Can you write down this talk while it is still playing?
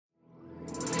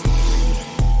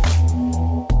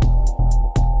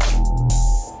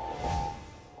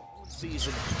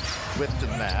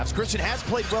Mavs. Christian has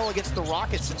played well against the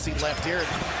Rockets since he left here.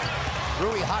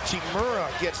 Rui Hachimura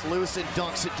gets loose and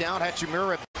dunks it down.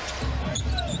 Hachimura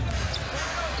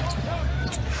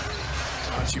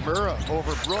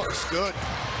over Brooks, good.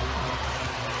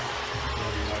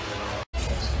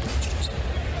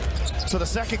 So the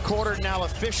second quarter now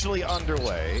officially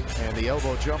underway, and the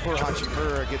elbow jumper,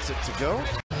 Hachimura gets it to go.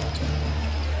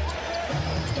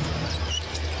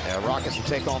 Rockets will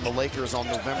take on the Lakers on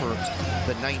November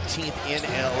the 19th in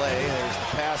LA. There's the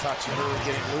pass, Hachimura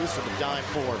getting loose with a dime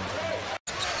for.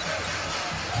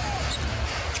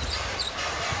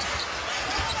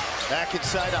 Back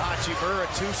inside to Hachimura,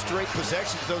 2 straight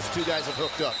possessions. Those 2 guys have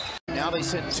hooked up. Now they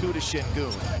send 2 to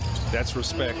Şengün. That's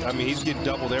respect. I mean, he's getting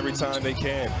doubled every time they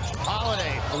can.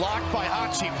 Holiday blocked by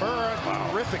Hachimura.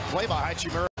 Wow. Terrific play by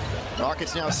Hachimura.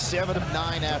 Rockets now 7 of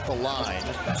 9 at the line.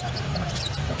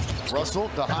 Russell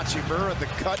to Hachimura, the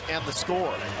cut and the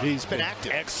score. He's been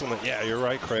active. Excellent. Yeah, you're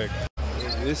right, Craig.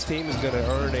 This team is going to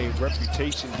earn a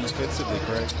reputation defensively,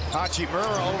 Craig.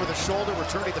 Hachimura over the shoulder,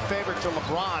 returning the favor to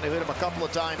LeBron, who hit him a couple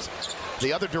of times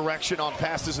the other direction on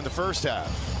passes in the first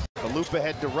half. The loop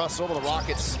ahead to Russell. The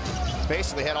Rockets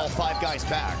basically had all 5 guys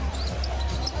back.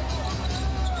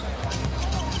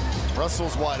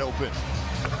 Russell's wide open.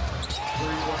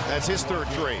 That's his third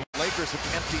 3. Lakers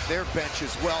have emptied their bench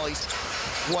as well. He's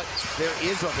what there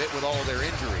is of it with all of their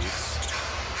injuries.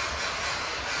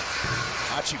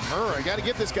 Hachimura, you got to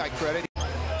give this guy credit.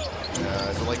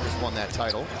 As the Lakers won that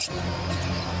title.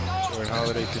 And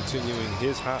Holiday continuing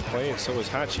his hot play, and so is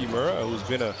Hachimura, who's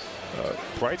been a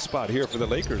bright spot here for the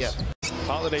Lakers. Yeah.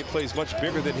 Holiday plays much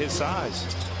bigger than his size.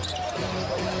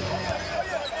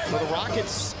 So the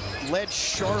Rockets led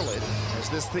Charlotte as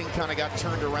this thing kind of got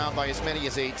turned around by as many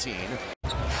as 18.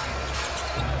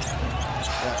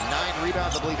 9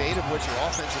 rebounds, I believe 8 of which are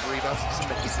offensive rebounds. It's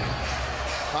amazing.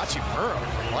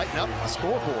 Hachimura lighting up the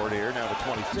scoreboard here now to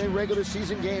 20. A regular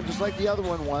season game, just like the other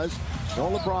one was. No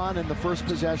LeBron, in the first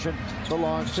possession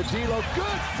belongs to D'Lo.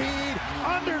 Good feed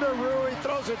under to Rui,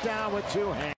 throws it down with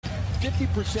 2 hands.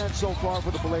 50% so far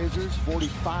for the Blazers,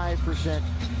 45%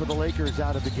 for the Lakers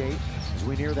out of the gate. As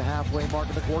we near the halfway mark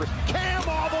of the quarter, Cam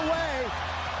all the way,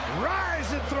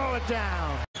 rise and throw it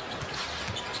down.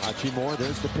 Hachimura,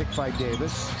 there's the pick by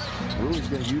Davis. Rui's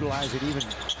going to utilize it even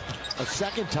a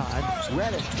second time.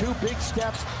 Reddish, 2 big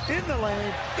steps in the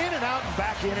lane, in and out and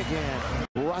back in again.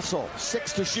 Russell,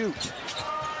 6 to shoot.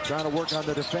 Trying to work on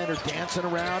the defender, dancing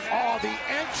around. Oh, the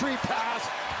entry pass.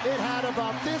 It had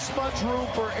about this much room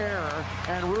for error,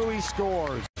 and Rui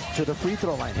scores. To the free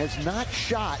throw line, has not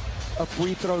shot a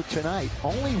free throw tonight.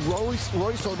 Only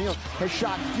Royce O'Neal has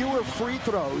shot fewer free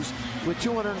throws with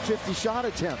 250 shot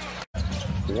attempts.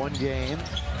 1 game.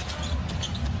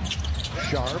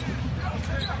 Sharp.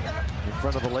 In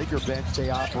front of the Laker bench, they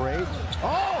operate.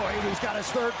 Oh, and he's got his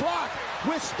 3rd block.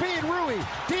 With speed, Rui.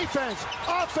 Defense,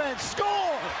 offense,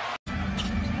 score!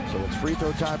 So it's free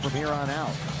throw time from here on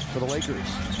out for the Lakers.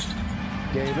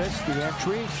 Davis, the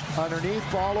entry, underneath,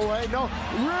 fall away. No,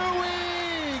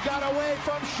 Rui got away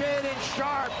from Shaedon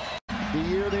Sharpe. The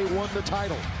year they won the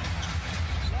title.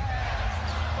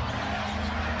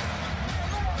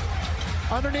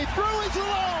 Underneath, Rui's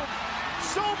alone.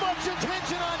 So much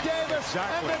attention on Davis.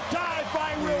 Exactly. And the dive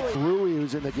by Rui. Rui,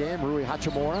 who's in the game, Rui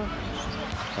Hachimura.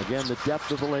 Again, the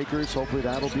depth of the Lakers. Hopefully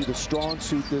that'll be the strong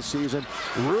suit this season.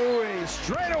 Rui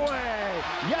straight away.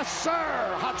 Yes,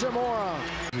 sir. Hachimura.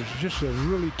 He's just a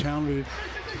really talented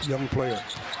young player.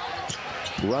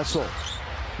 Russell.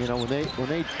 You know, when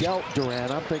they dealt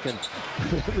Durant, I'm thinking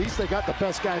at least they got the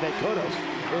best guy they could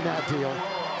have in that deal.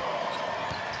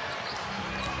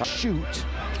 Shoot.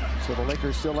 So the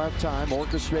Lakers still have time,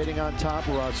 orchestrating on top.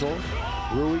 Russell.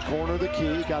 Rui corner the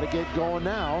key. Got to get going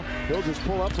now. He'll just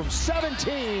pull up from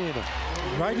 17.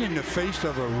 Right in the face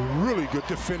of a really good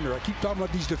defender. I keep talking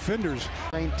about these defenders.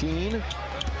 19.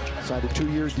 Signed a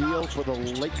 2-year deal for the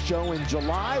Lake Show in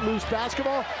July. Loose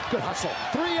basketball. Good hustle.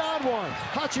 3-on-1.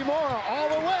 Hachimura all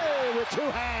the way with 2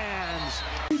 hands.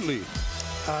 Completely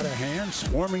out of hand,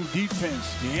 swarming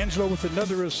defense. D'Angelo with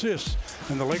another assist,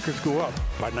 and the Lakers go up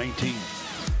by 19.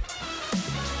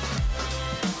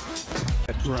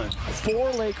 Run.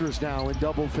 4 Lakers now in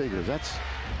double figures. That's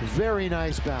very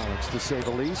nice balance, to say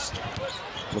the least.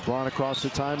 LeBron across the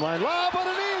timeline. Lob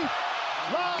underneath.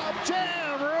 Lob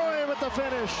jam. Rui with the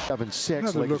finish. 7-6.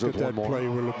 Another look at that play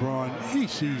where LeBron, he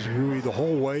sees Rui the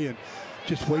whole way and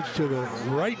just waits to the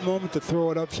right moment to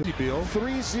throw it up.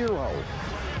 3-0.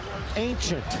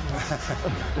 Ancient.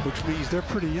 Which means they're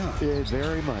pretty young. Yeah,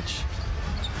 very much.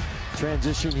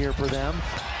 Transition here for them.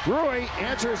 Rui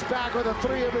answers back with a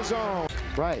 3 of his own.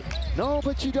 Right. No,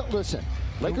 but you don't listen.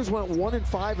 Lakers went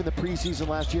 1-5 in the preseason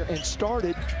last year and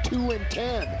started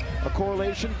 2-10. A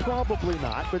correlation? Probably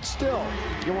not, but still,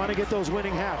 you want to get those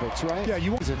winning habits, right? Yeah,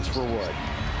 you want reasons for Wood.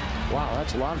 Wow,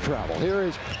 that's a lot of travel. Here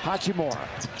is Hachimura.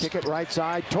 Kick it right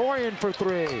side. Torian for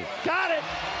three. Got it!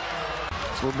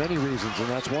 For many reasons, and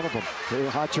that's one of them. Here,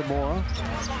 Hachimura.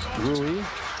 Rui.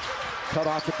 Cut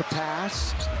off at the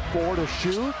pass. 4 to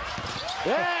shoot.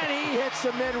 And he hits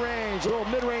the mid-range. A little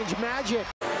mid-range magic.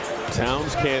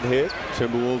 Towns can't hit.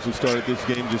 Timberwolves, who started this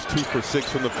game just 2 for 6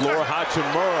 from the floor.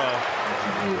 Hachimura,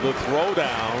 the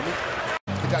throwdown.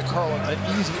 He got Carl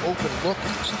an easy open look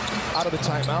out of the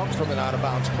timeout from an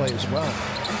out-of-bounds play as well.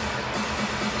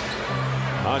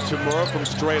 Hachimura from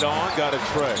straight on, got a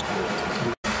tray.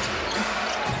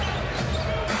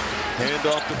 Hand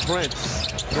off to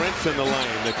Prince. Prince in the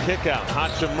lane, the kick out.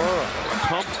 Hachimura,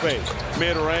 pump fake,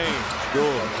 mid-range,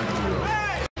 good.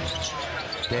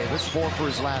 Davis, 4 for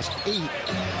his last 8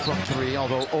 from 3,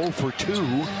 although 0 for 2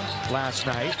 last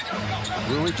night.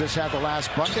 Rui just had the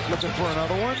last bucket, looking for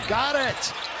another one. Got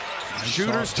it! nice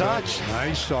Shooter's touch.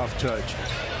 Nice soft touch.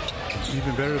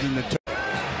 Even better than the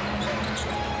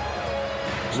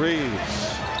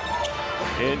Reeves.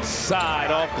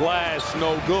 Inside, off glass,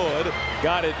 no good.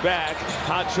 Got it back.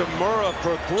 Hachimura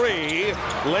for 3.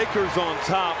 Lakers on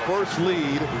top, first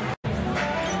lead.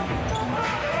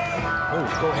 Oh,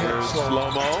 go ahead.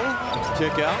 Slow-mo,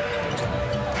 kick out.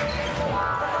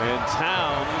 And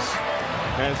Towns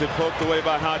has it poked away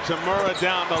by Hachimura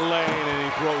down the lane, and he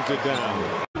throws it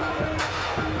down.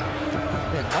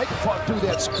 And Mike fought through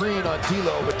that screen on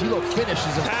D'Lo, but D'Lo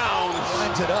finishes and Towns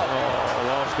lines it up. Oh,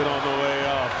 lost it on the way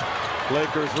up.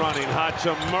 Lakers running.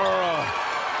 Hachimura.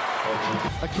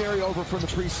 A carryover from the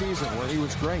preseason where he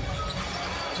was great.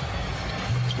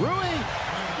 Rui,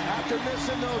 after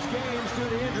missing those games due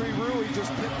to injury, Rui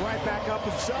just picked right back up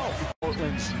himself.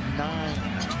 Portland's 9.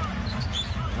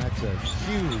 That's a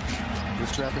huge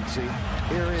discrepancy.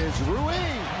 Here is Rui,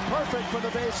 perfect for the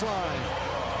baseline.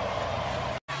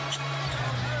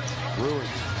 Rui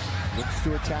looks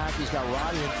to attack. He's got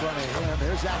Roddy in front of him.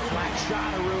 There's that flat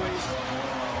shot of Rui's.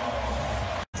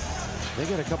 They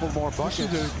get a couple more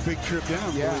buckets. This is a big trip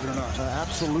down, yeah, believe it or not.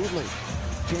 Absolutely.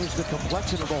 Changed the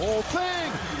complexion of the whole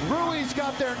thing. Rui's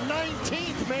got their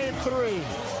 19th made 3.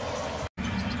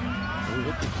 He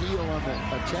hit the heel on the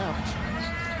attempt.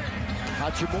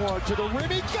 Hachimura to the rim.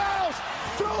 He goes!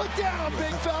 Throw it down,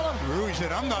 big fella. Rui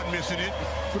said, I'm not missing it.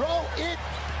 Throw it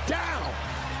down.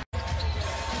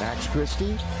 Max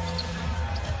Christie.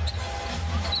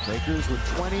 Lakers with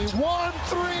 21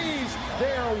 threes.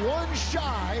 They are 1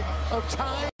 shy of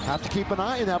time. Have to keep an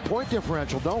eye on that point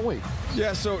differential, don't we?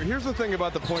 Yeah, so here's the thing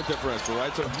about the point differential,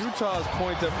 right? So Utah's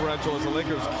point differential is the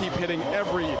Lakers keep hitting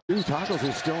every... 2 tacos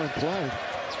are still in play.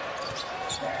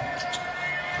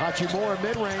 Hachimura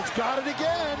mid-range, got it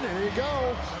again. There you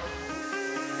go.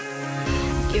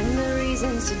 Give me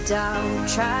reasons to doubt,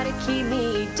 try to keep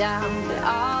me down, but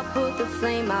I'll put the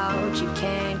flame out, you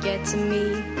can't get to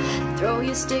me. Throw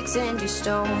your sticks and your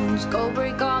stones, go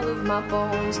break all of my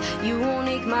bones. You won't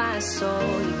ache my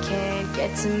soul, you can't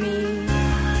get to me.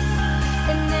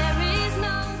 And